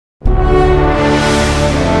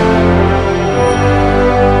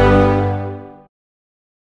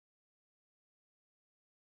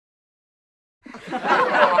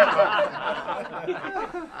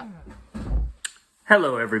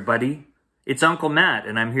Hello, everybody. It's Uncle Matt,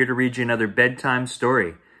 and I'm here to read you another bedtime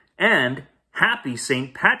story. And happy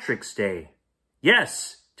St. Patrick's Day.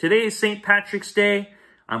 Yes, today is St. Patrick's Day.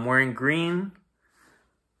 I'm wearing green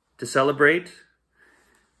to celebrate.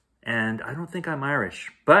 And I don't think I'm Irish,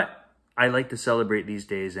 but I like to celebrate these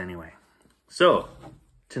days anyway. So,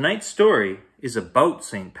 tonight's story is about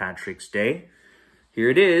St. Patrick's Day. Here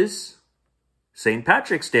it is, St.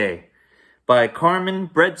 Patrick's Day by Carmen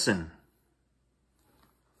Bredeson.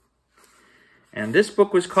 And this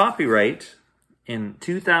book was copyright in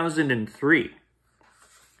 2003.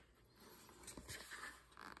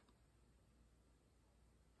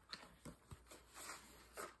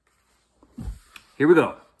 Here we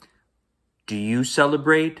go. Do you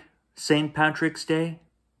celebrate St. Patrick's Day?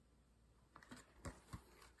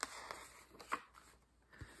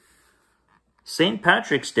 St.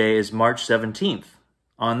 Patrick's Day is March 17th.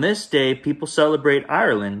 On this day, people celebrate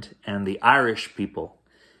Ireland and the Irish people.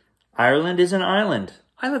 Ireland is an island.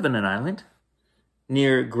 I live in an island.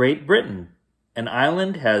 Near Great Britain. An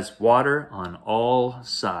island has water on all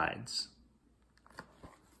sides.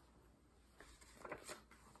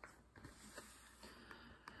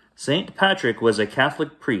 St. Patrick was a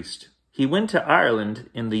Catholic priest. He went to Ireland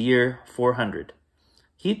in the year 400.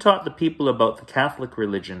 He taught the people about the Catholic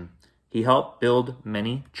religion. He helped build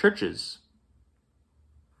many churches.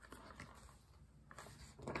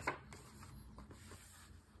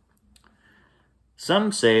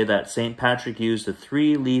 Some say that St. Patrick used a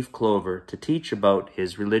three-leaf clover to teach about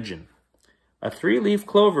his religion. A three-leaf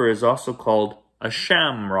clover is also called a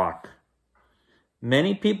shamrock.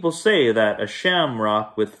 Many people say that a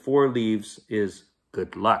shamrock with 4 leaves is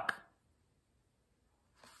good luck.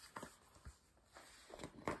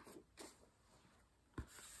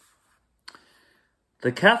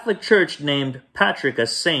 The Catholic Church named Patrick a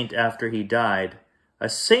saint after he died. A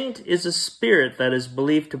saint is a spirit that is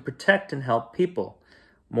believed to protect and help people.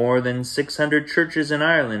 More than 600 churches in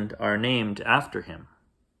Ireland are named after him.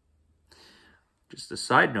 Just a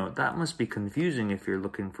side note, that must be confusing if you're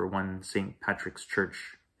looking for one St. Patrick's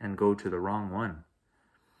Church and go to the wrong one.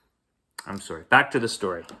 I'm sorry. Back to the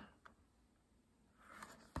story.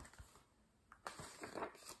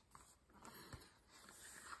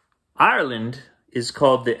 Ireland is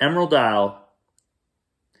called the Emerald Isle.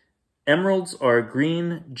 Emeralds are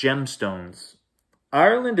green gemstones.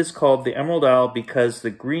 Ireland is called the Emerald Isle because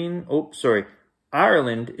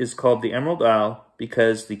Ireland is called the Emerald Isle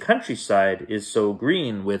because the countryside is so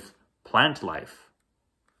green with plant life.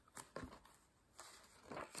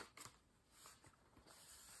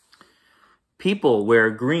 People wear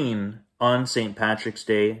green on St. Patrick's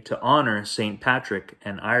Day to honor St. Patrick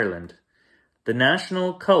and Ireland. The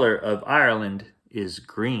national color of Ireland is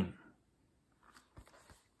green.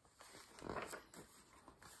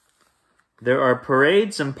 There are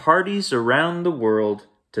parades and parties around the world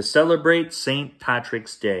to celebrate St.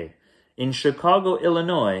 Patrick's Day. In Chicago,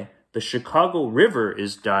 Illinois, the Chicago River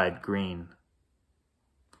is dyed green.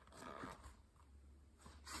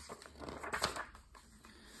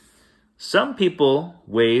 Some people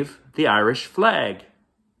wave the Irish flag.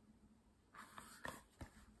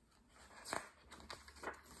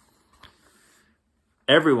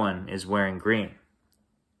 Everyone is wearing green.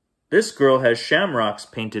 This girl has shamrocks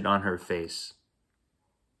painted on her face.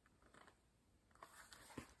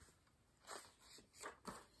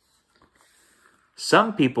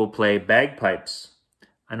 Some people play bagpipes.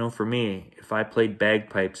 I know for me, if I played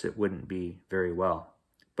bagpipes, it wouldn't be very well.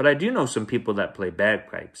 But I do know some people that play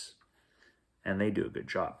bagpipes, and they do a good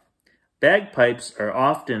job. Bagpipes are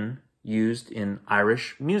often used in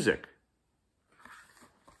Irish music.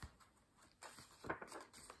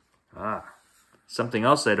 Something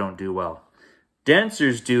else I don't do well.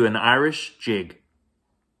 Dancers do an Irish jig.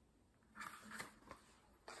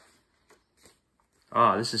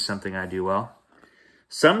 This is something I do well.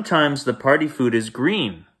 Sometimes the party food is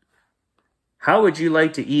green. How would you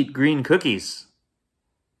like to eat green cookies?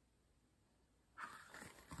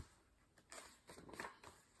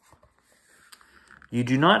 You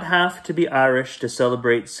do not have to be Irish to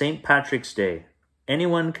celebrate St. Patrick's Day.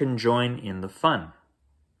 Anyone can join in the fun.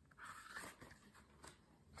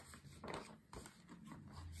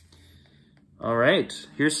 All right,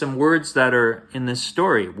 here's some words that are in this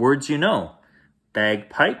story. Words you know.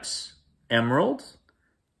 Bagpipes, emerald,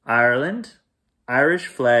 Ireland, Irish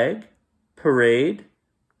flag, parade,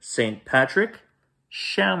 St. Patrick,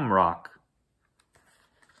 shamrock.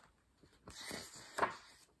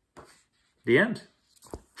 The end.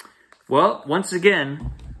 Well, once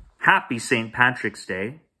again, happy St. Patrick's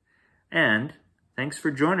Day, and thanks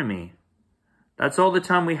for joining me. That's all the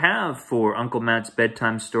time we have for Uncle Matt's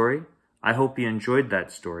bedtime story. I hope you enjoyed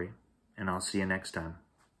that story, and I'll see you next time.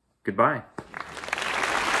 Goodbye.